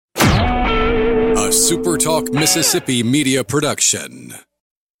SuperTalk Mississippi media production.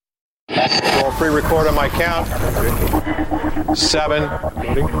 I'll pre-record on my count.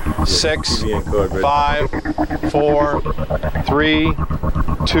 7, 6, 5, 4, 3,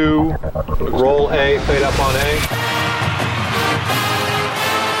 2. Roll A, fade up on A.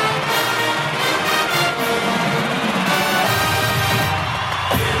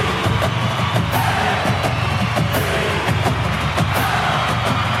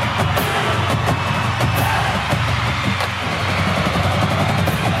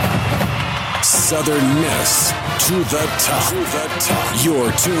 Southern Miss to the top.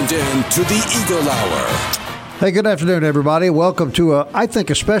 You're tuned in to the Eagle Hour. Hey, good afternoon, everybody. Welcome to, I think,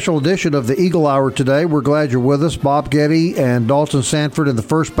 a special edition of the Eagle Hour today. We're glad you're with us. Bob Getty and Dalton Sanford in the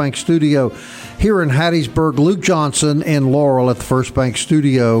First Bank Studio here in Hattiesburg. Luke Johnson and Laurel at the First Bank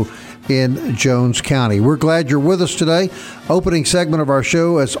Studio in Jones County. We're glad you're with us today. Opening segment of our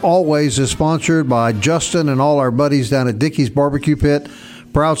show, as always, is sponsored by Justin and all our buddies down at Dickey's Barbecue Pit.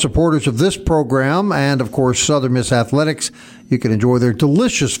 Proud supporters of this program and, of course, Southern Miss Athletics. You can enjoy their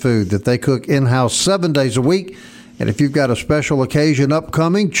delicious food that they cook in-house 7 days a week. And if you've got a special occasion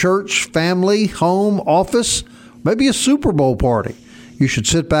upcoming, church, family, home, office, maybe a Super Bowl party, you should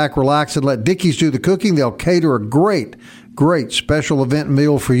sit back, relax, and let Dickey's do the cooking. They'll cater a great special event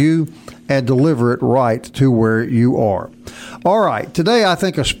meal for you and deliver it right to where you are. All right, today I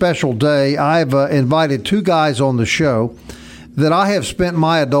think a special day. I've invited two guys on the show that I have spent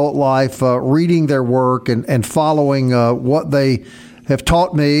my adult life reading their work and following what they have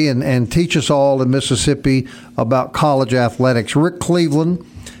taught me and teach us all in Mississippi about college athletics. Rick Cleveland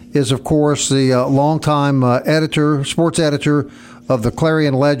is, of course, the longtime sports editor of the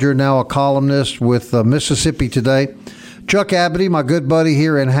Clarion Ledger, now a columnist with Mississippi Today. Chuck Abity, my good buddy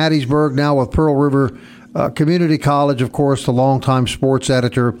here in Hattiesburg, now with Pearl River Community College, of course, the longtime sports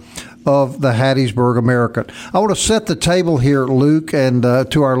editor of the Hattiesburg American. I want to set the table here, Luke, and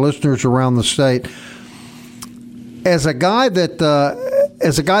to our listeners around the state. As a guy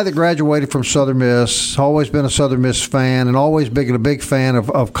that graduated from Southern Miss, always been a Southern Miss fan, and always been a big fan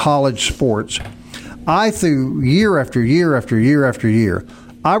of college sports, through year after year after year after year,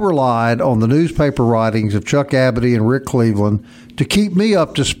 I relied on the newspaper writings of Chuck Abity and Rick Cleveland to keep me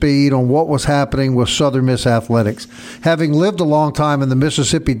up to speed on what was happening with Southern Miss athletics. Having lived a long time in the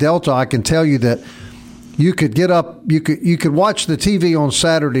Mississippi Delta, I can tell you that you could get up, you could watch the TV on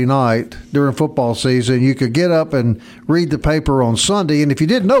Saturday night during football season. You could get up and read the paper on Sunday, and if you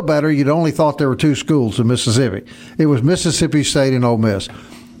didn't know better, you'd only thought there were two schools in Mississippi. It was Mississippi State and Ole Miss.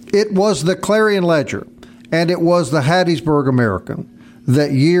 It was the Clarion Ledger, and it was the Hattiesburg American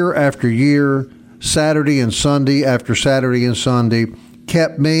that year after year, Saturday and Sunday after Saturday and Sunday,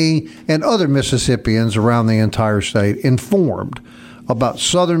 kept me and other Mississippians around the entire state informed about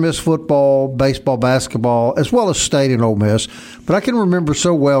Southern Miss football, baseball, basketball, as well as State and Ole Miss. But I can remember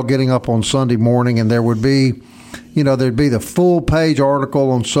so well getting up on Sunday morning and there'd be the full page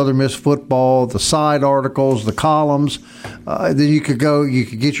article on Southern Miss football, the side articles, the columns. Then you could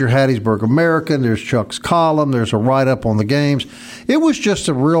get your Hattiesburg American. There's Chuck's column. There's a write-up on the games. It was just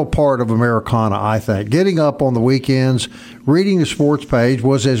a real part of Americana, I think. Getting up on the weekends, reading the sports page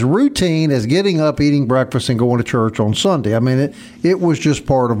was as routine as getting up, eating breakfast, and going to church on Sunday. I mean, it was just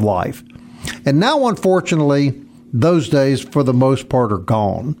part of life. And now, unfortunately, those days, for the most part, are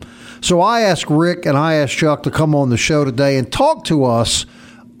gone. So I asked Rick and I asked Chuck to come on the show today and talk to us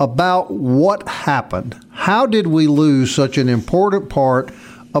about what happened. How did we lose such an important part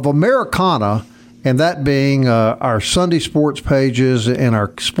of Americana, and that being our Sunday sports pages and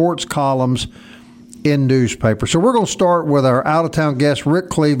our sports columns in newspapers? So we're going to start with our out-of-town guest, Rick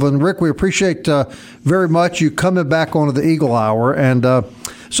Cleveland. Rick, we appreciate very much you coming back onto the Eagle Hour. And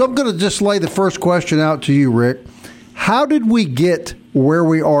so I'm going to just lay the first question out to you, Rick. How did we get where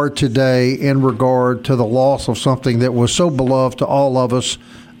we are today in regard to the loss of something that was so beloved to all of us,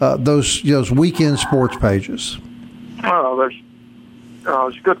 those weekend sports pages? Well,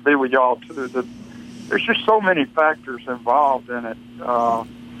 it's good to be with y'all, too. There's just so many factors involved in it.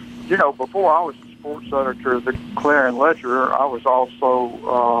 Before I was the sports editor of the Clarion Ledger, I was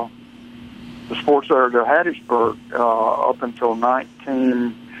also the sports editor of Hattiesburg up until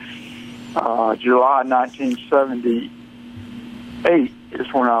July 1978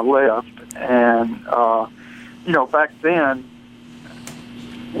 is when I left. And, back then,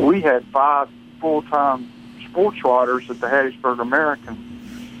 we had 5 full-time sports writers at the Hattiesburg American.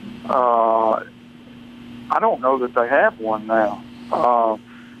 I don't know that they have one now. I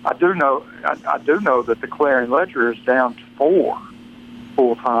do know that the Clarion Ledger is down to 4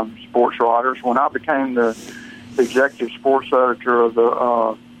 full-time sports writers. When I became the executive sports editor of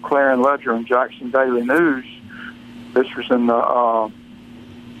the Clarion Ledger and Jackson Daily News, this was in the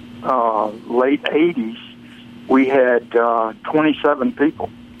late 80s, we had 27 people.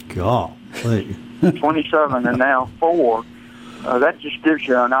 God. 27 and now 4. That just gives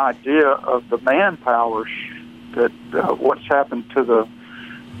you an idea of the manpower that what's happened to the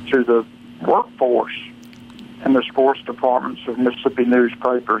workforce in the sports departments of Mississippi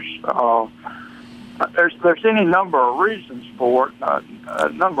newspapers. There's any number of reasons for it.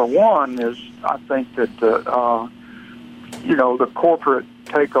 Number one is I think that the corporate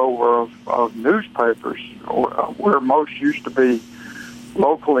takeover of newspapers, where most used to be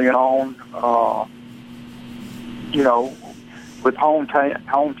locally owned, with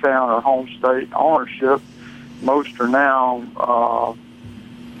hometown or home state ownership, most are now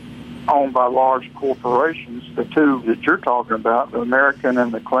owned by large corporations. The two that you're talking about, the American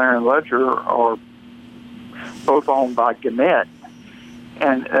and the Clarion Ledger, are both owned by Gannett.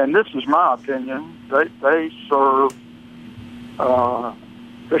 And this is my opinion. They serve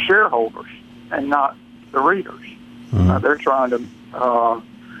the shareholders and not the readers. Mm-hmm. They're trying to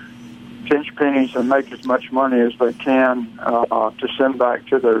pinch pennies and make as much money as they can to send back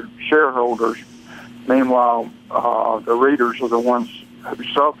to their shareholders. Meanwhile, the readers are the ones who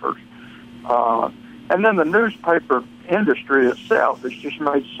suffer. And then the newspaper industry itself has just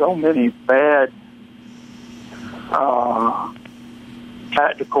made so many bad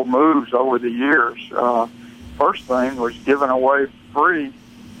tactical moves over the years. First thing was giving away free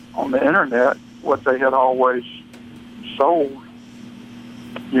on the internet what they had always sold,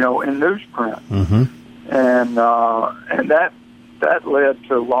 in newsprint. Mm-hmm. And that led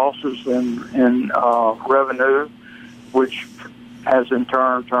to losses in revenue, which has in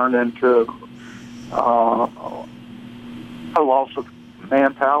turn turned into a loss of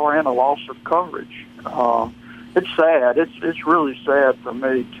manpower and a loss of coverage. It's sad. It's really sad for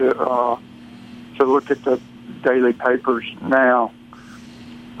me to look at the daily papers now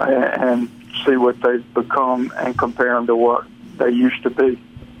and see what they've become and compare them to what they used to be.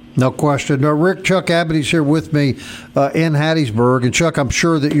 No question. Now, Rick, Chuck Abbott's here with me in Hattiesburg. And, Chuck, I'm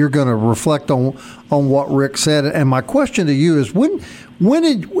sure that you're going to reflect on what Rick said. And my question to you is,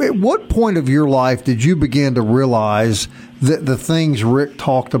 at what point of your life did you begin to realize that the things Rick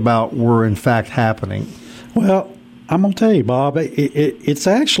talked about were, in fact, happening? Well, I'm going to tell you, Bob, it's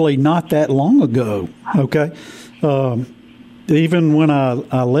actually not that long ago, okay? Even when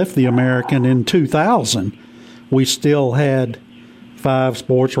I left the American in 2000, we still had 5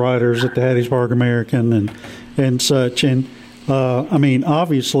 sports writers at the Hattiesburg American and such. And,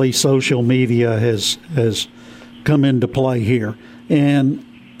 obviously social media has come into play here. And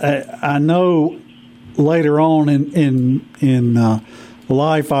I know later on in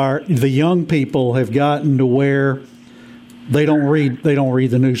life, the young people have gotten to where they don't read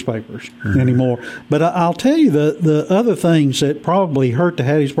the newspapers anymore. But I'll tell you the other things that probably hurt the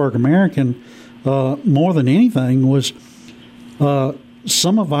Hattiesburg American more than anything was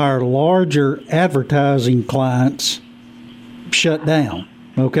some of our larger advertising clients shut down.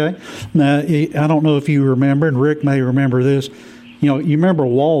 Okay, now I don't know if you remember, and Rick may remember this. You remember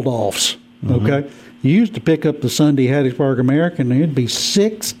Waldorf's. Okay, you used to pick up the Sunday Hattiesburg American, and there'd be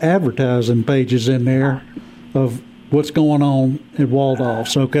 6 advertising pages in there of what's going on at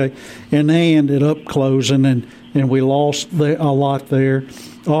Waldorf's, okay? And they ended up closing, and we lost a lot there.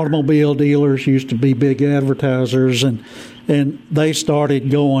 Automobile dealers used to be big advertisers, and they started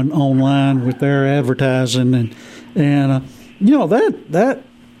going online with their advertising, and that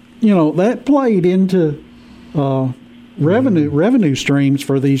played into revenue streams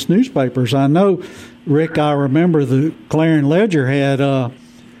for these newspapers. I know, Rick, I remember the Clarion Ledger had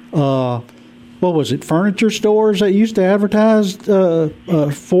what was it, furniture stores that used to advertise 4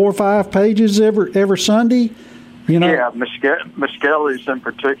 or 5 pages every Sunday? Yeah, Miskelly's in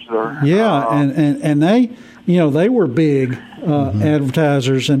particular. Yeah, and they, they were big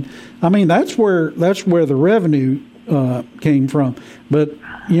advertisers, and that's where the revenue came from. But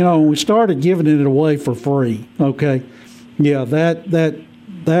we started giving it away for free. Okay, yeah,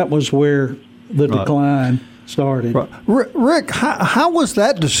 that was where the decline started. Rick, how was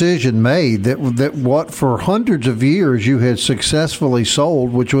that decision made that what for hundreds of years you had successfully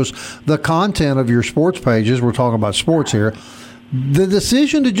sold, which was the content of your sports pages, we're talking about sports here, the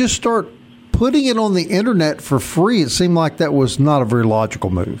decision to just start putting it on the internet for free, it seemed like that was not a very logical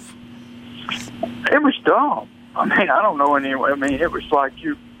move. It was dumb. I don't know any. It was like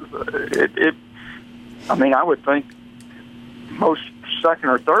I would think most second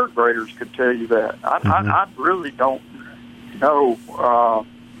or third graders could tell you that. I really don't know. I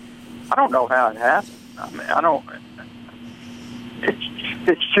don't know how it happened.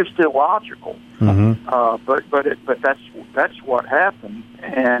 it's just illogical. But that's what happened,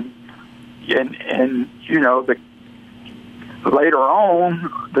 and you know, later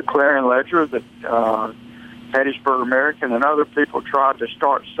on, the Clarion Ledger, the Hattiesburg American, and other people tried to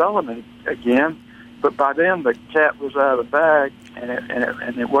start selling it again, but by then the cat was out of the bag,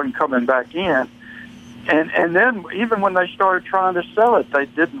 and it wasn't coming back in. And then even when they started trying to sell it, they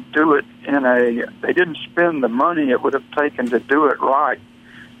didn't do it they didn't spend the money it would have taken to do it right.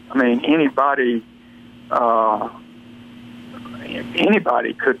 I mean, anybody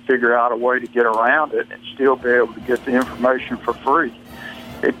could figure out a way to get around it and still be able to get the information for free.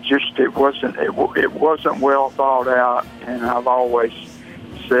 It wasn't well thought out, and I've always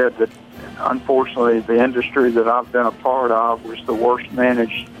said that unfortunately the industry that I've been a part of was the worst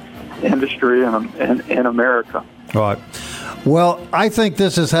managed industry in America. Right. Well, I think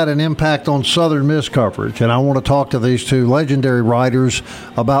this has had an impact on Southern Miss coverage, and I want to talk to these two legendary writers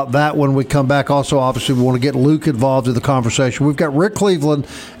about that when we come back. Also, obviously, we want to get Luke involved in the conversation. We've got Rick Cleveland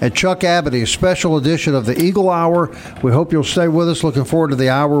and Chuck Abity, a special edition of the Eagle Hour. We hope you'll stay with us. Looking forward to the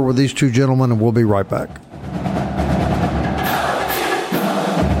hour with these two gentlemen, and we'll be right back.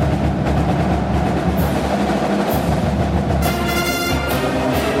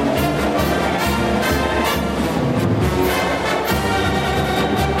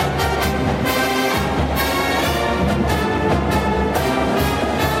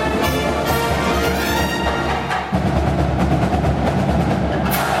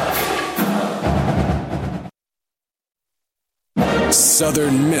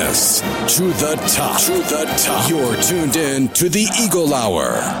 Southern Miss to the top. To the top. You're tuned in to the Eagle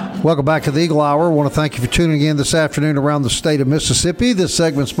Hour. Welcome back to the Eagle Hour. I want to thank you for tuning in this afternoon around the state of Mississippi. This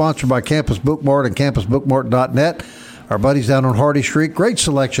segment sponsored by Campus Bookmart and campusbookmart.net. Our buddies down on Hardy Street. Great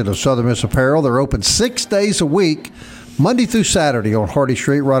selection of Southern Miss apparel. They're open 6 days a week, Monday through Saturday on Hardy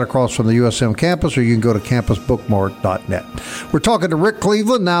Street, right across from the USM campus, or you can go to campusbookmart.net. We're talking to Rick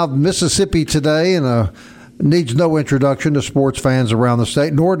Cleveland, now of Mississippi Today, and needs no introduction to sports fans around the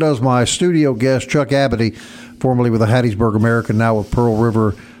state, nor does my studio guest, Chuck Abity, formerly with the Hattiesburg American, now with Pearl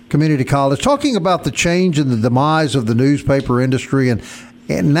River Community College, talking about the change and the demise of the newspaper industry, and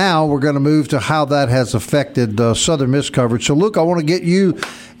now we're going to move to how that has affected Southern Miss coverage. So, Luke, I want to get you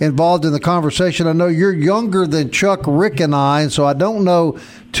involved in the conversation. I know you're younger than Chuck, Rick, and I, and so I don't know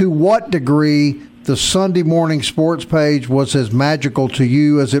to what degree the Sunday morning sports page was as magical to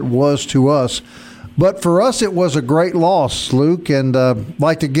you as it was to us. But for us, it was a great loss, Luke, and I'd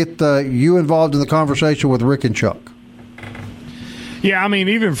like to get you involved in the conversation with Rick and Chuck. Yeah, I mean,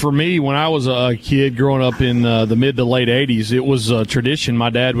 even for me, when I was a kid growing up in the mid to late 80s, it was a tradition.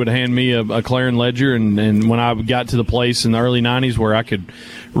 My dad would hand me a Clarion Ledger, and when I got to the place in the early 90s where I could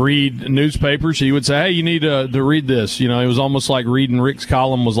read newspapers, he would say, hey, you need to read this. You know, it was almost like reading Rick's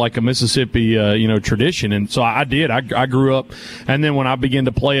column was like a Mississippi, tradition. And so I did. I grew up. And then when I began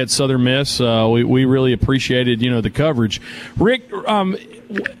to play at Southern Miss, we really appreciated, the coverage. Rick,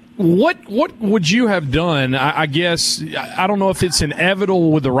 what would you have done? I guess, I don't know if it's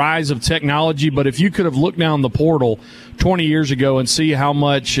inevitable with the rise of technology, but if you could have looked down the portal 20 years ago and see how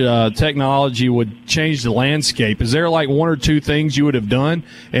much technology would change the landscape, is there like one or two things you would have done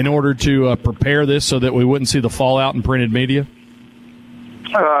in order to prepare this so that we wouldn't see the fallout in printed media?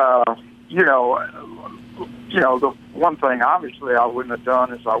 The one thing obviously I wouldn't have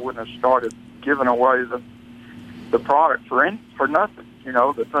done is I wouldn't have started giving away the product for nothing.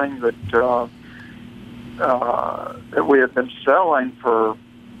 The thing that we have been selling for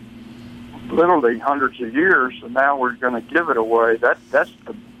literally hundreds of years, and now we're going to give it away. That's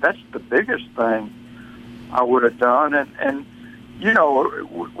the biggest thing I would have done. And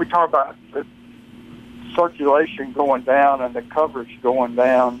we talk about the circulation going down and the coverage going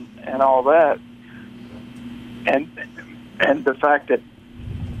down and all that, and the fact that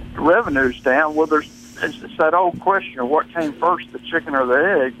revenue's down. Well, it's that old question of what came first, the chicken or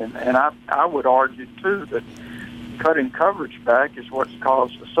the egg, and I would argue too that cutting coverage back is what's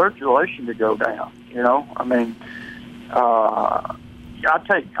caused the circulation to go down. I mean, I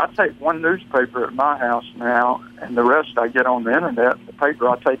take one newspaper at my house now, and the rest I get on the internet. The paper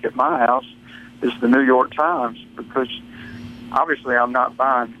I take at my house is the New York Times, because obviously I'm not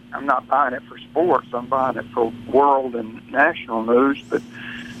buying it for sports. I'm buying it for world and national news, but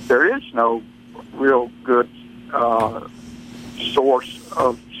there is no real good source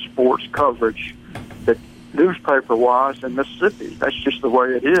of sports coverage that newspaper-wise in Mississippi. That's just the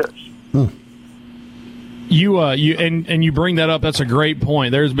way it is. You bring that up. That's a great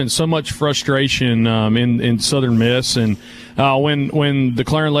point. There's been so much frustration in Southern Miss, and when the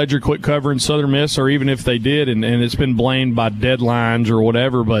Clarion Ledger quit covering Southern Miss, or even if they did, and it's been blamed by deadlines or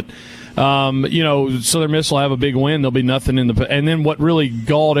whatever, but Southern Miss will have a big win. There'll be nothing in the – and then what really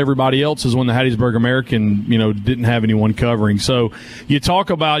galled everybody else is when the Hattiesburg American, didn't have anyone covering. So you talk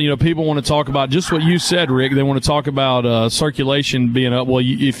about, people want to talk about just what you said, Rick. They want to talk about circulation being up. Well,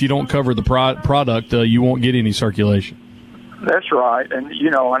 if you don't cover the product, you won't get any circulation. That's right. And,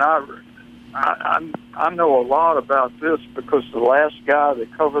 and I know a lot about this because the last guy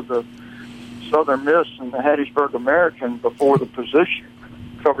that covered the Southern Miss and the Hattiesburg American before the position –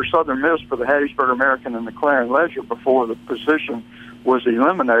 cover Southern Miss for the Hattiesburg American and the Clarion Ledger before the position was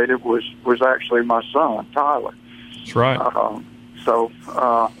eliminated was actually my son, Tyler. That's right.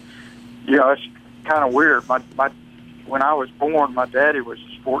 It's kind of weird. When I was born, my daddy was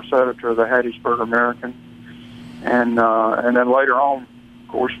the sports editor of the Hattiesburg American, and then later on, of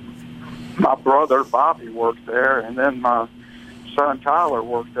course, my brother Bobby worked there, and then my son Tyler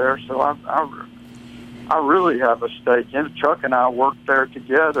worked there. So I really have a stake in it. Chuck and I worked there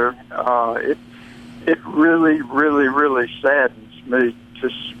together. It really, really, really saddens me to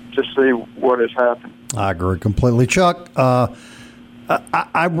see what has happened. I agree completely, Chuck. I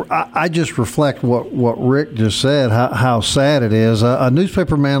just reflect what Rick just said. How sad it is. A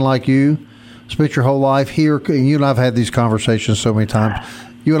newspaper man like you, spent your whole life here. And you and I've had these conversations so many times.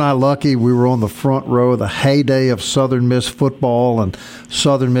 You and I lucky we were on the front row of the heyday of Southern Miss football and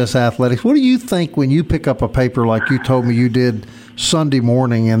Southern Miss athletics. What do you think when you pick up a paper like you told me you did Sunday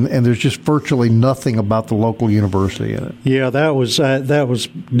morning and there's just virtually nothing about the local university in it? Yeah, that was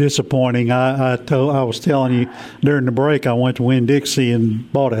disappointing. I was telling you during the break I went to Winn-Dixie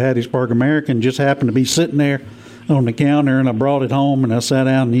and bought a Hattiesburg American. Just happened to be sitting there on the counter, and I brought it home and I sat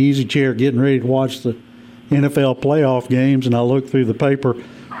down in the easy chair getting ready to watch the NFL playoff games, and I looked through the paper,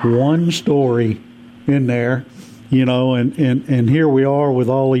 one story in there, and here we are with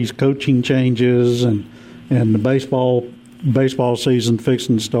all these coaching changes and the baseball season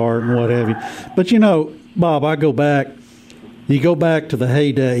fixing to start and what have you. But Bob, you go back to the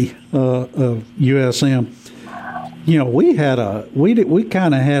heyday of USM. We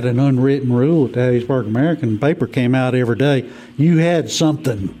kind of had an unwritten rule at the Hattiesburg American. The paper came out every day. You had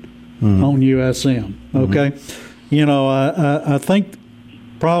something on USM, okay? I think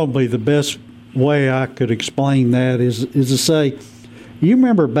probably the best way I could explain that is to say, you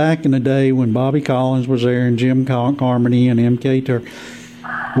remember back in the day when Bobby Collins was there and Jim Carmody and M.K. Turk,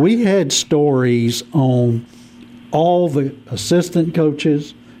 we had stories on all the assistant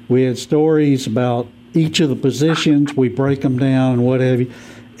coaches. We had stories about each of the positions. We break them down and what have you.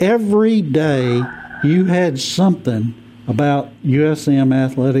 Every day you had something about USM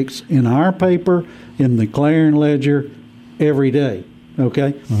athletics in our paper, in the Clarion Ledger, every day,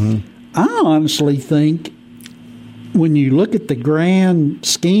 okay? I honestly think when you look at the grand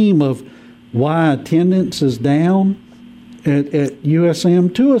scheme of why attendance is down at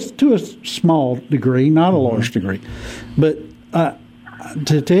USM, to a small degree, not a large degree, but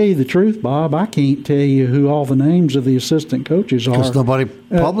to tell you the truth, Bob, I can't tell you who all the names of the assistant coaches are. Because nobody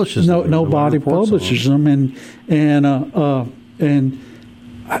publishes them. Nobody publishes them.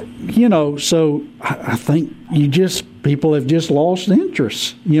 So I think people have just lost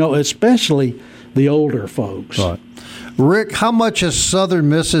interest, especially the older folks. Right. Rick, how much has Southern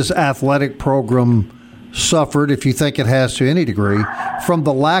Miss's athletic program suffered, if you think it has to any degree, from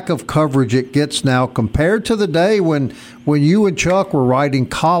the lack of coverage it gets now compared to the day when you and Chuck were writing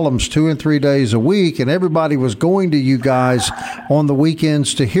columns 2 and 3 days a week and everybody was going to you guys on the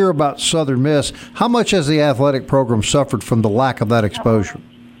weekends to hear about Southern Miss? How much has the athletic program suffered from the lack of that exposure?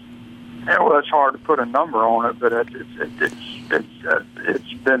 Yeah, well, it's hard to put a number on it, but it's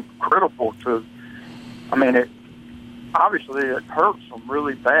been critical to. Obviously it hurts them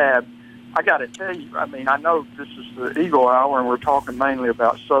really bad. I got to tell you, I know this is the Eagle Hour and we're talking mainly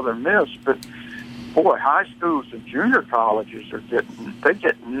about Southern Miss, but boy, high schools and junior colleges they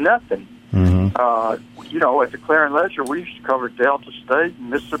get nothing. At the Clarion Ledger, we used to cover Delta State,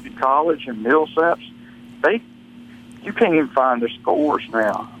 Mississippi College, and Millsaps. You can't even find their scores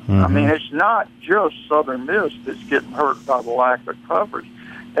now. It's not just Southern Miss that's getting hurt by the lack of coverage.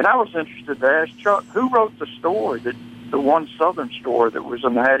 And I was interested to ask Chuck, who wrote the story, the one Southern story that was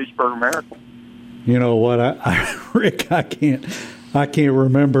in the Hattiesburg American? You know what, Rick, I can't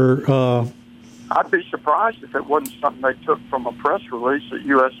remember. I'd be surprised if it wasn't something they took from a press release at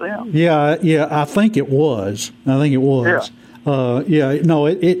USM. Yeah, I think it was. Yeah. It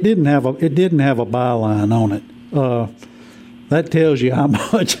didn't have a byline on it. that tells you how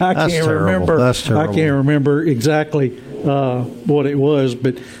much I That's can't terrible. remember. That's terrible. I can't remember exactly what it was,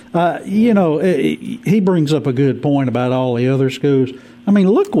 but he brings up a good point about all the other schools. I mean,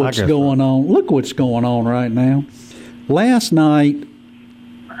 look what's going on. Look what's going on right now. Last night,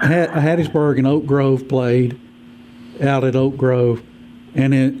 Hattiesburg and Oak Grove played out at Oak Grove,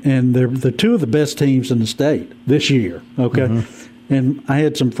 and they're the two of the best teams in the state this year. Okay, and I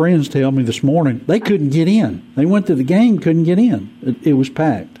had some friends tell me this morning they couldn't get in. They went to the game, couldn't get in. It was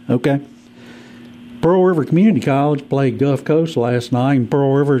packed. Okay. Pearl River Community College played Gulf Coast last night, and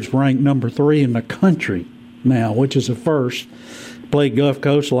Pearl River is ranked number 3 in the country now, which is a first. Played Gulf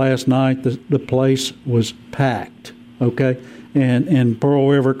Coast last night. The place was packed. Okay, and Pearl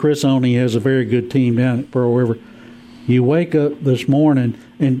River, Chris Oney has a very good team down at Pearl River. You wake up this morning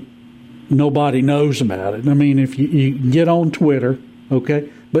and nobody knows about it. I mean, if you get on Twitter, okay,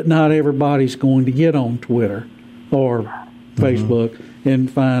 but not everybody's going to get on Twitter or Facebook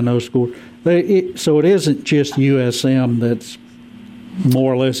and find those scores. So it isn't just USM that's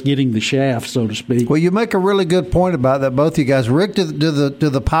more or less getting the shaft, so to speak. Well, you make a really good point about that, both of you guys. Rick, do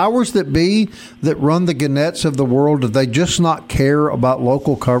the powers that be that run the Gannett's of the world, do they just not care about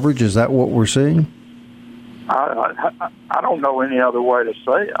local coverage? Is that what we're seeing? I don't know any other way to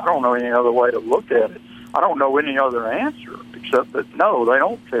say it. I don't know any other way to look at it. I don't know any other answer except that, no, they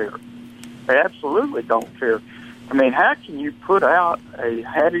don't care. They absolutely don't care. I mean, how can you put out a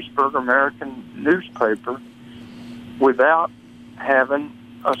Hattiesburg American newspaper without having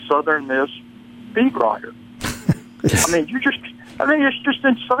a Southern Miss beat writer? I mean, it's just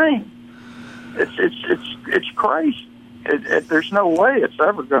insane. It's crazy. There's no way it's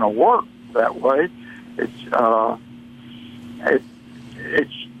ever going to work that way. It's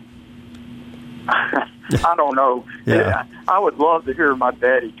I don't know. Yeah. I would love to hear my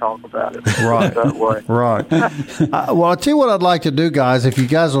daddy talk about it right that way. Right. Well, I'll tell you what I'd like to do, guys, if you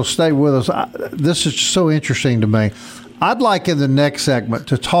guys will stay with us. This is so interesting to me. I'd like in the next segment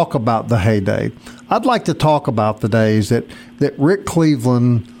to talk about the heyday. I'd like to talk about the days that Rick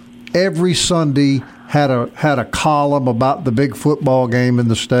Cleveland every Sunday had a column about the big football game in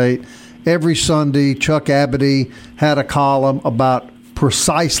the state. Every Sunday, Chuck Abity had a column about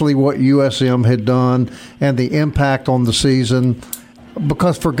precisely what USM had done and the impact on the season.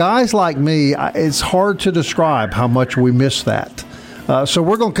 Because for guys like me, it's hard to describe how much we miss that. So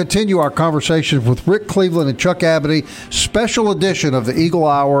we're going to continue our conversations with Rick Cleveland and Chuck Abity, special edition of the Eagle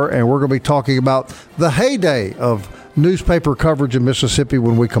Hour, and we're going to be talking about the heyday of newspaper coverage in Mississippi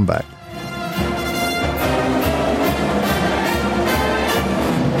when we come back.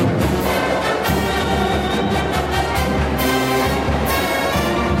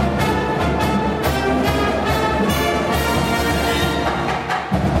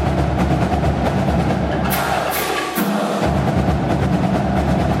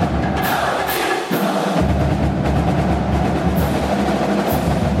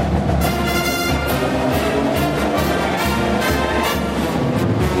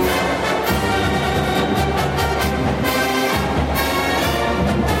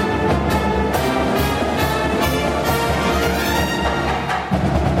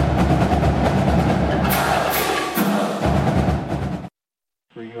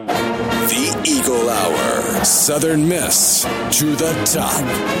 Southern Miss to the top.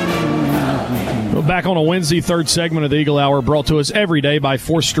 Well, back on a Wednesday, third segment of the Eagle Hour, brought to us every day by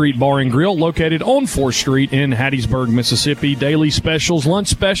 4th Street Bar and Grill, located on 4th Street in Hattiesburg, Mississippi. Daily specials, lunch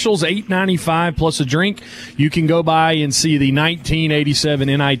specials, $8.95 plus a drink. You can go by and see the 1987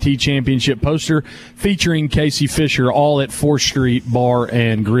 NIT Championship poster featuring Casey Fisher, all at 4th Street Bar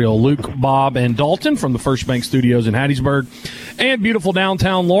and Grill. Luke, Bob, and Dalton from the First Bank Studios in Hattiesburg and beautiful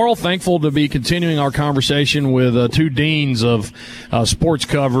downtown Laurel. Thankful to be continuing our conversation with two deans of sports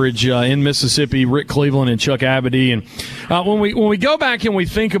coverage in Mississippi, Rick Cleveland and Chuck Abity. And when we go back and we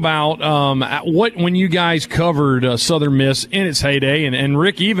think about when you guys covered Southern Miss in its heyday, and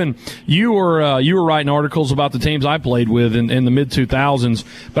Rick, even you were writing articles about the teams I played with in the mid 2000s.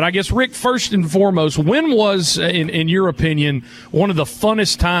 But I guess, Rick, first and foremost, when was, in your opinion, one of the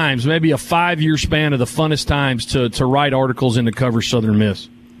funnest times, maybe a 5-year span of the funnest times to write articles and to cover Southern Miss?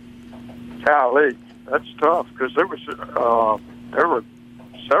 Golly, that's tough because there were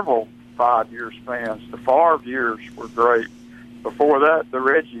several 5-year spans. The Favre years were great. Before that, the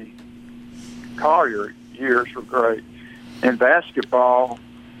Reggie Collier years were great. In basketball,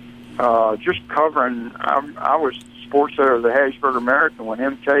 just covering, I was sports editor of the Hattiesburg American when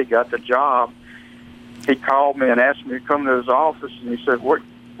MK got the job. He called me and asked me to come to his office, and he said, "What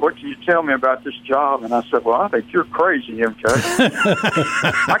what can you tell me about this job? And I said, well, I think you're crazy, MK.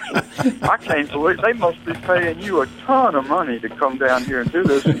 I can't believe they must be paying you a ton of money to come down here and do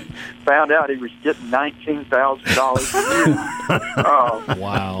this. And found out he was getting $19,000 a year.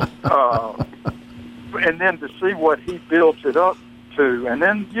 Wow. And then to see what he built it up to, and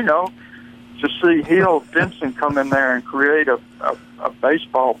then, to see Hill Denson come in there and create a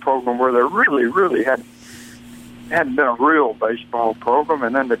baseball program where there really hadn't been a real baseball program,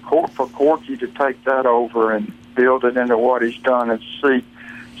 and then for Corky to take that over and build it into what he's done, and see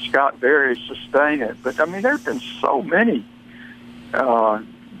Scott Berry sustain it. But, I mean, there have been so many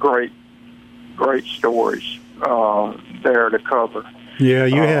great stories there to cover. Yeah,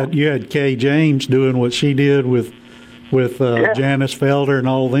 you had Kay James doing what she did with Janice Felder and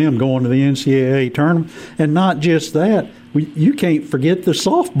all of them going to the NCAA tournament, and not just that. You can't forget the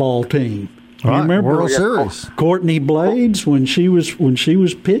softball team. Right. You remember World Series? Courtney Blades when she was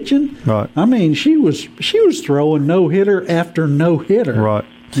pitching. Right. I mean, she was throwing no hitter after no hitter. Right.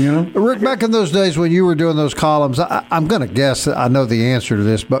 Rick, back in those days when you were doing those columns, I'm going to guess that I know the answer to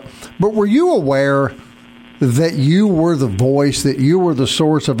this, but were you aware that you were the voice, that you were the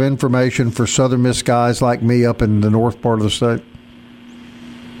source of information for Southern Miss guys like me up in the north part of the state?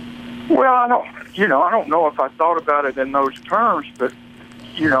 Well, I don't know if I thought about it in those terms, but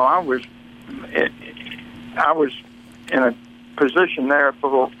I was in a position there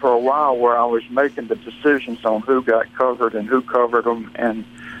for a while where I was making the decisions on who got covered and who covered them, and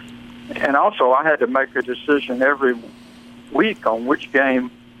also I had to make a decision every week on which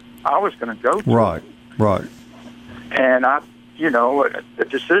game I was going to go to. Right. And the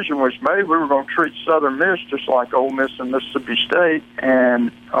decision was made. We were going to treat Southern Miss just like Ole Miss and Mississippi State,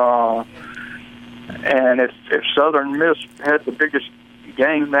 and if Southern Miss had the biggest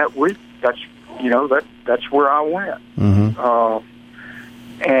game that week, that's where I went. Mm-hmm.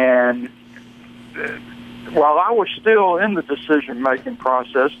 And while I was still in the decision-making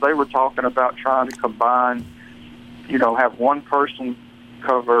process, they were talking about trying to combine, have one person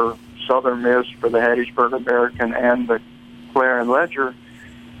cover Southern Miss for the Hattiesburg American and the Clarion Ledger,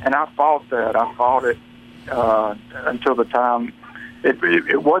 and I fought that. I fought it until the time.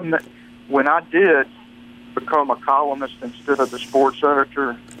 It wasn't when I did become a columnist instead of the sports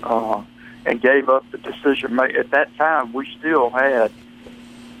editor, and gave up the decision. At that time, we still had,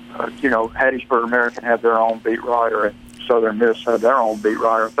 Hattiesburg American had their own beat writer, and Southern Miss had their own beat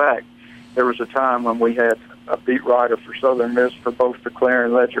writer. In fact, there was a time when we had a beat writer for Southern Miss for both the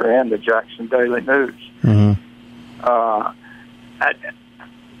Clarion Ledger and the Jackson Daily News. Mm-hmm.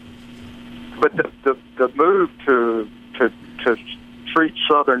 But the move to treat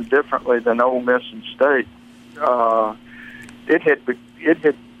Southern differently than Ole Miss and State, it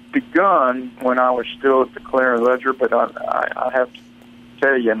had begun when I was still at the Clarion Ledger. But I have to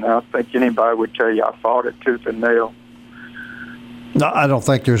tell you, and I think anybody would tell you, I fought it tooth and nail. No, I don't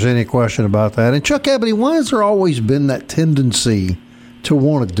think there's any question about that. And Chuck Ebony, why has there always been that tendency to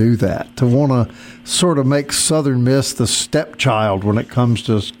want to do that, to want to sort of make Southern Miss the stepchild when it comes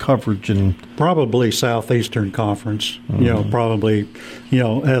to coverage? And probably Southeastern Conference, probably,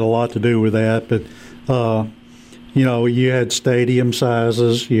 had a lot to do with that. But, you had stadium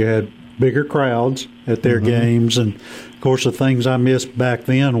sizes, you had bigger crowds at their games. And, of course, the things I missed back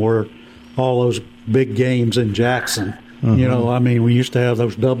then were all those big games in Jackson. Mm-hmm. We used to have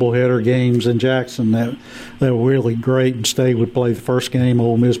those doubleheader games in Jackson that were really great, and State would play the first game,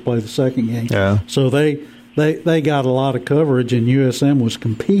 Ole Miss play the second game. Yeah. So they got a lot of coverage, and USM was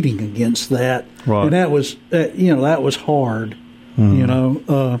competing against that. Right. And that was that was hard.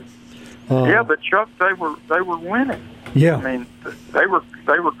 Mm-hmm. Yeah, but Chuck, they were winning. Yeah. They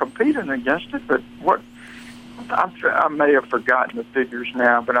were competing against it, but what? I may have forgotten the figures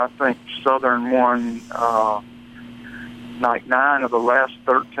now, but I think Southern won. Like 9 of the last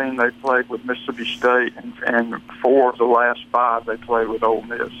 13 they played with Mississippi State, and 4 of the last 5 they played with Ole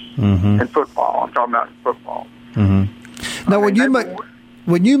Miss. Mm-hmm. In football, I'm talking about football. Mm-hmm. Now,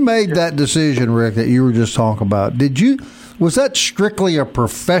 when you made that decision, Rick, that you were just talking about, was that strictly a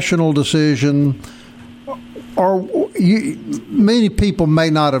professional decision, or many people may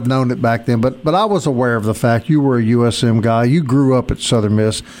not have known it back then, but I was aware of the fact you were a USM guy. You grew up at Southern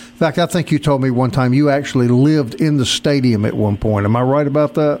Miss. In fact, I think you told me one time you actually lived in the stadium at one point. Am I right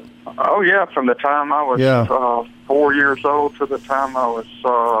about that? Oh, yeah, from the time I was 4 years old to the time I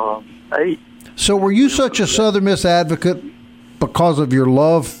was 8. So were you such a Southern Miss advocate because of your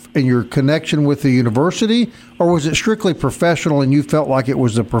love and your connection with the university, or was it strictly professional and you felt like it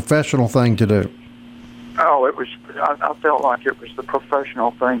was a professional thing to do? Oh, know, it was. I felt like it was the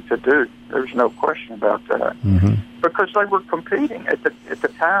professional thing to do. There's no question about that. Mm-hmm. Because they were competing at the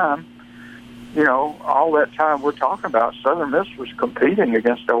time. You know, all that time we're talking about, Southern Miss was competing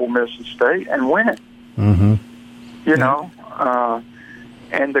against Ole Miss and State and winning. Mm-hmm. You know,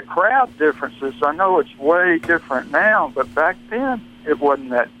 and the crowd differences. I know it's way different now, but back then it wasn't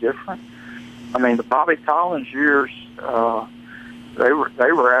that different. I mean, the Bobby Collins years, they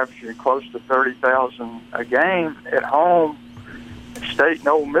were averaging close to 30,000 a game at home. State and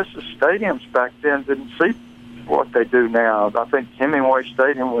Ole Miss's stadiums back then didn't see what they do now. I think Hemingway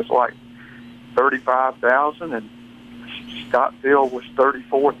Stadium was like 35,000, and Scottsville was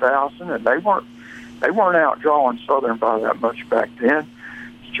 34,000, and they weren't outdrawing Southern by that much back then.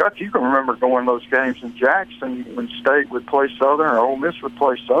 Chuck, you can remember going to those games in Jackson when State would play Southern or Ole Miss would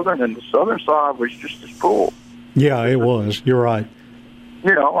play Southern, and the Southern side was just as full. Yeah, it was. You're right.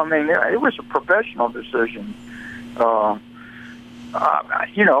 You know, I mean, it was a professional decision. You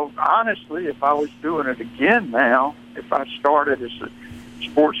know, honestly, if I was doing it again now, if I started as a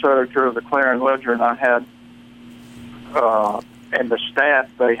sports editor of the Clarion Ledger and I had and the staff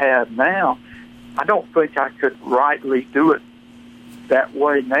they have now, I don't think I could rightly do it that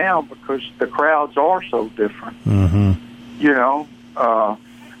way now because the crowds are so different. Mm-hmm. You know,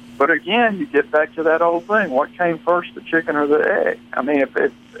 but again, you get back to that old thing: what came first, the chicken or the egg? I mean, if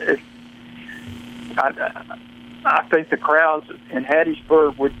I think the crowds in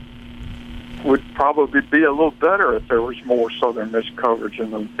Hattiesburg would probably be a little better if there was more Southern Miss coverage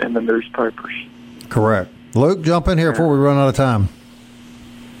in the newspapers. Correct. Luke, jump in here before we run out of time.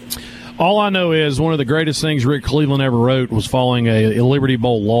 All I know is one of the greatest things Rick Cleveland ever wrote was following a Liberty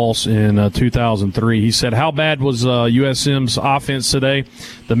Bowl loss in 2003. He said, "How bad was USM's offense today?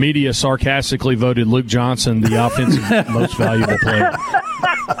 The media sarcastically voted Luke Johnson the offensive most valuable player."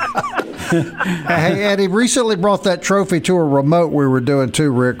 Hey, Eddie recently brought that trophy to a remote we were doing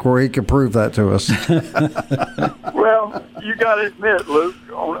too, Rick, where he could prove that to us. Well, you got to admit, Luke,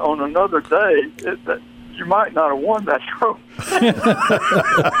 on another day, that you might not have won that trophy.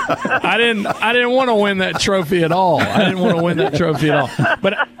 I didn't want to win that trophy at all.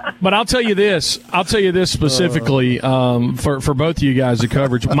 But I'll tell you this. Specifically for both of you guys, the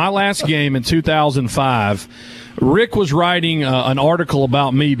coverage. My last game in 2005, Rick was writing an article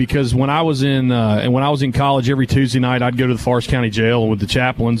about me because when I was in college, every Tuesday night I'd go to the Forest County Jail with the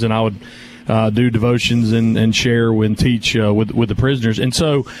chaplains, and I would do devotions and share and teach with the prisoners. And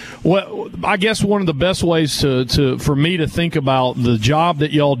so, I guess one of the best ways for me to think about the job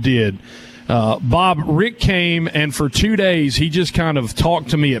that y'all did. Bob, Rick came, and for 2 days he just kind of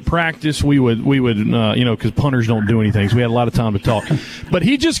talked to me at practice. We would because punters don't do anything, so we had a lot of time to talk. But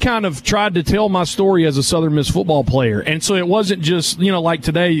he just kind of tried to tell my story as a Southern Miss football player, and so it wasn't just like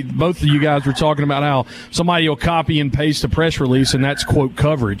today. Both of you guys were talking about how somebody will copy and paste a press release, and that's quote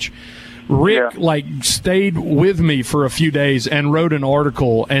coverage. Rick stayed with me for a few days and wrote an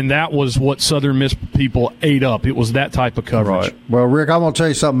article, and that was what Southern Miss people ate up. It was that type of coverage. Right. Well, Rick, I'm going to tell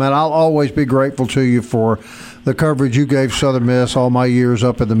you something, man. I'll always be grateful to you for the coverage you gave Southern Miss all my years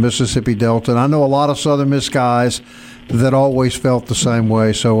up in the Mississippi Delta. And I know a lot of Southern Miss guys that always felt the same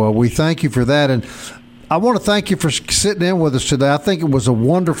way. So we thank you for that. And I want to thank you for sitting in with us today. I think it was a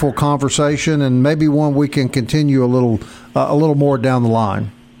wonderful conversation, and maybe one we can continue a little more down the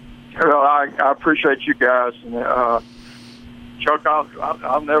line. Well, I appreciate you guys, and Chuck,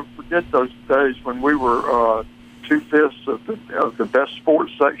 I'll never forget those days when we were 2/5 of the best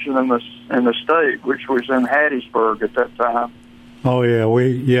sports section in the state, which was in Hattiesburg at that time. Oh yeah,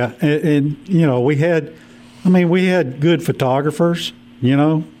 and we had good photographers. We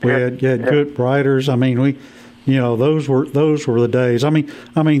had good writers. I mean, those were the days. I mean,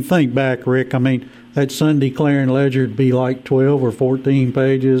 think back, Rick. I mean, that Sunday Clarion Ledger would be like 12 or 14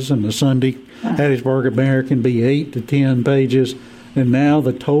 pages, and the Sunday Hattiesburg American be 8 to 10 pages. And now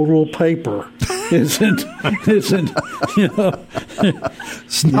the total paper isn't. It's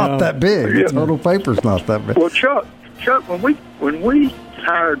not that big. The total paper's not that big. Well, Chuck, when we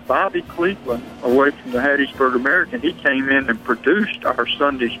hired Bobby Cleveland away from the Hattiesburg American, he came in and produced our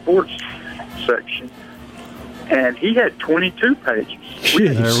Sunday sports section. And he had 22 pages. We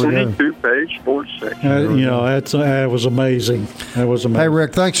had 22-page sports section. That was amazing. That was amazing. Hey,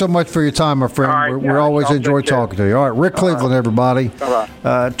 Rick, thanks so much for your time, my friend. Right, we always enjoy talking to you. All right, Rick Cleveland, everybody.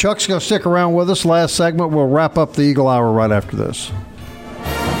 Chuck's going to stick around with us. Last segment, we'll wrap up the Eagle Hour right after this.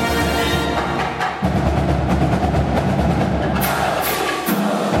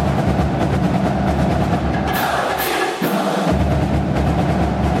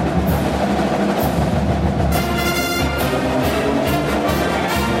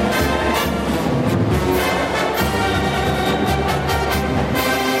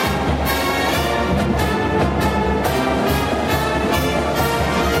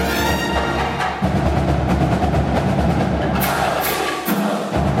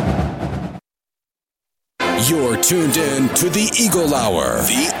 tuned in to the Eagle Hour.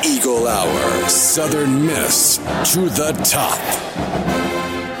 The Eagle Hour. Southern Miss to the top.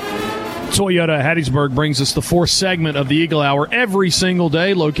 Toyota Hattiesburg brings us the fourth segment of the Eagle Hour every single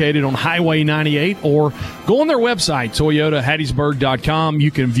day, located on Highway 98, or go on their website, toyotahattiesburg.com.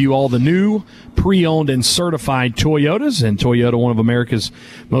 You can view all the new, pre-owned, and certified Toyotas, and Toyota, one of America's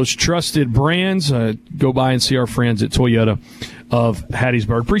most trusted brands. Go by and see our friends at Toyota of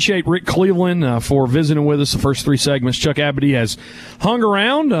Hattiesburg. Appreciate Rick Cleveland for visiting with us the first three segments. Chuck Abity has hung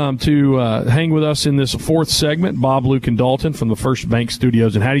around to hang with us in this fourth segment. Bob, Luke, and Dalton from the First Bank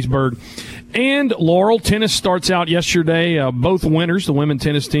Studios in Hattiesburg. And Laurel, tennis starts out yesterday. Both winners, the women's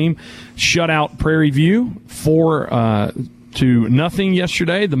tennis team, shut out Prairie View 4-0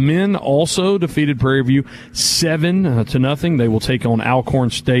 yesterday. The men also defeated Prairie View 7-0. They will take on Alcorn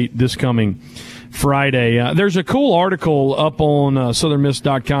State this coming Friday. There's a cool article up on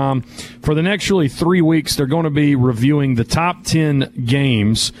southernmiss.com. For the next 3 weeks, they're going to be reviewing the top 10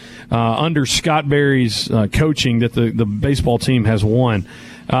 games under Scott Berry's coaching that the baseball team has won.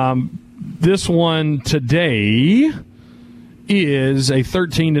 This one today is a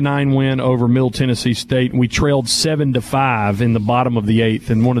 13-9 win over Middle Tennessee State. We trailed 7-5 in the bottom of the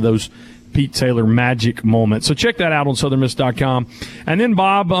eighth in one of those Pete Taylor magic moments. So check that out on southernmiss.com. And then,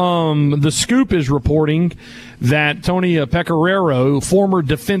 Bob, the Scoop is reporting that Tony Pecoraro, former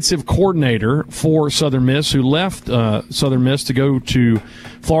defensive coordinator for Southern Miss, who left Southern Miss to go to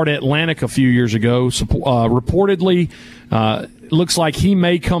Florida Atlantic a few years ago, reportedly looks like he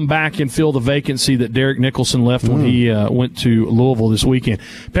may come back and fill the vacancy that Derek Nicholson left when he went to Louisville this weekend.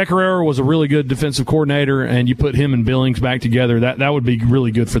 Pecoraro was a really good defensive coordinator, and you put him and Billings back together, that would be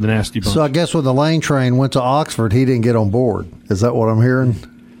really good for the Nasty Bunch. So I guess when the Lane train went to Oxford, he didn't get on board. Is that what I'm hearing?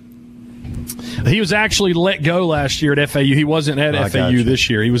 He was actually let go last year at FAU. He wasn't at FAU this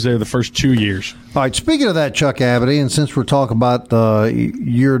year. He was there the first 2 years. All right, speaking of that, Chuck Abity, and since we're talking about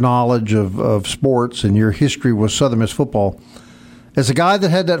your knowledge of sports and your history with Southern Miss football, as a guy that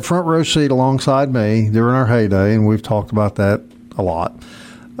had that front row seat alongside me during our heyday, and we've talked about that a lot,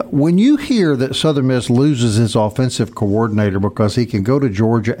 when you hear that Southern Miss loses his offensive coordinator because he can go to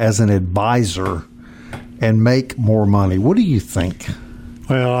Georgia as an advisor and make more money, what do you think?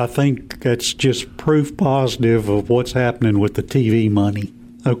 Well, I think that's just proof positive of what's happening with the TV money.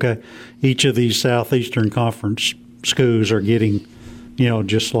 Okay, each of these Southeastern Conference schools are getting,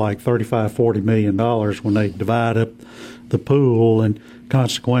 just like $35-40 million when they divide up the pool, and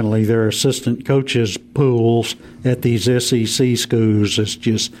consequently their assistant coaches' pools at these SEC schools is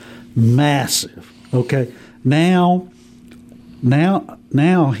just massive. Okay, now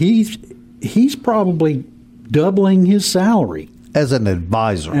he's probably doubling his salary as an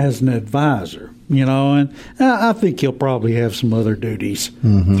advisor. And I think he'll probably have some other duties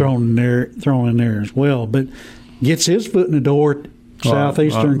thrown in there as well. But gets his foot in the door,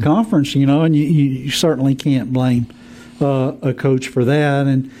 Southeastern Conference, and you certainly can't blame a coach for that.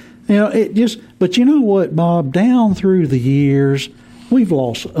 And but you know what, Bob? Down through the years, we've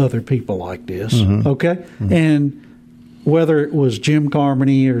lost other people like this. Okay, and whether it was Jim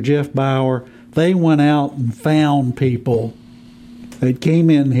Carmody or Jeff Bauer, they went out and found people that came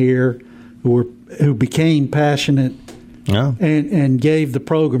in here who became passionate and gave the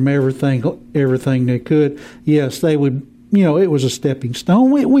program everything they could. Yes, they would. It was a stepping stone.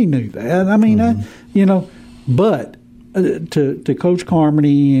 We knew that. I mean, but to Coach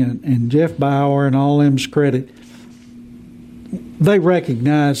Carmody and Jeff Bauer and all them's credit, they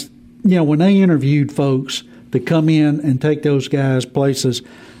recognized. When they interviewed folks to come in and take those guys places,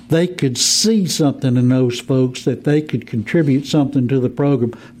 they could see something in those folks that they could contribute something to the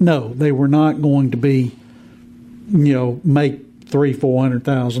program. No, they were not going to be, make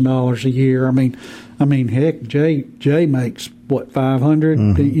 $300,000-400,000 a year. I mean, heck, Jay makes what,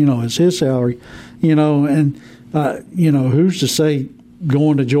 $500? Is his salary, and who's to say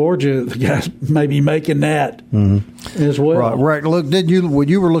going to Georgia, the guys may be making that as well. Right. Look, when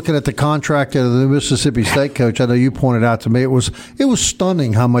you were looking at the contract of the Mississippi State coach, I know you pointed out to me it was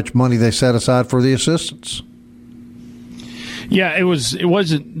stunning how much money they set aside for the assistants. Yeah, it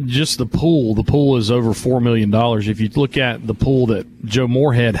wasn't just the pool. The pool is over $4 million. If you look at the pool that Joe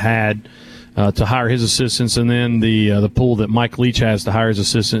Moorhead had to hire his assistants, and then the pool that Mike Leach has to hire his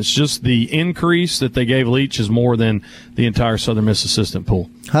assistants, just the increase that they gave Leach is more than the entire Southern Miss assistant pool.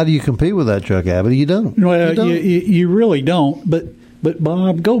 How do you compete with that, Chuck Abbott? You don't. Well, you really don't. But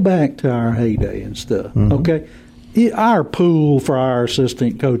Bob, go back to our heyday and stuff. Okay, our pool for our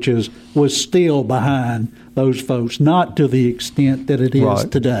assistant coaches was still behind those folks, not to the extent that it is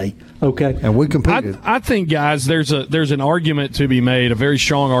today. Okay, and we competed. I think, guys, there's an argument to be made, a very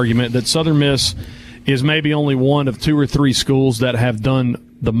strong argument, that Southern Miss is maybe only one of 2 or 3 schools that have done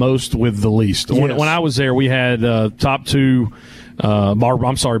the most with the least. Yes. When I was there, we had bottom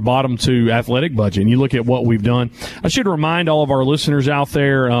 2 athletic budget. And you look at what we've done. I should remind all of our listeners out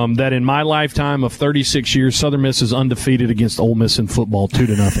there that in my lifetime of 36 years, Southern Miss is undefeated against Ole Miss in football,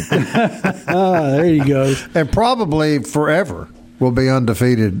 2-0. There you go. And probably forever will be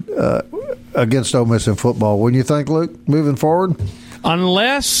undefeated against Ole Miss in football. Wouldn't you think, Luke, moving forward?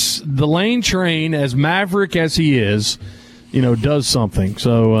 Unless the Lane Train, as maverick as he is, does something.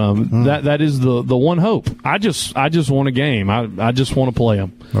 So that is the one hope. I just want a game. I just want to play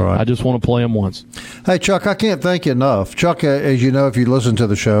them. All right. I just want to play them once. Hey, Chuck, I can't thank you enough. Chuck, as you know, if you listen to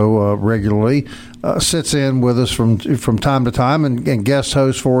the show regularly, sits in with us from time to time and guest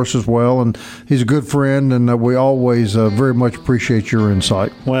hosts for us as well. And he's a good friend, and we always very much appreciate your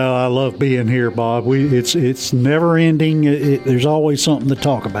insight. Well, I love being here, Bob. It's never ending. There's always something to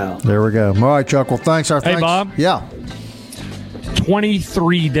talk about. There we go. All right, Chuck. Well, thanks. Hey, Bob. Yeah.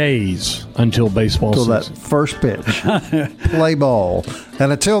 23 days until baseball Until season. that first pitch. Play ball.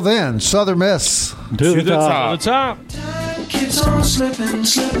 And until then, Southern Miss. To the top. To the top. Time keeps on slipping,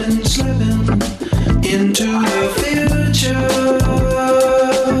 slipping, slipping into the future.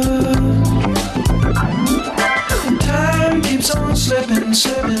 Time keeps on slipping,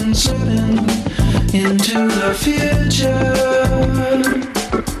 slipping, slipping into the future.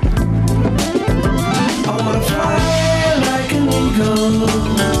 I wanna fly like an eagle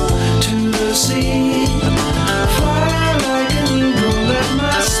to the sea. Fly like an eagle, let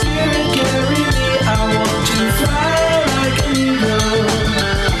my spirit carry me. I want to fly like an eagle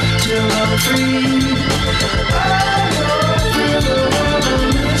till I'm free. I go through the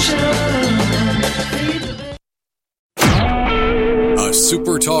revolution. A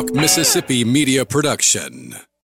SuperTalk Mississippi media production.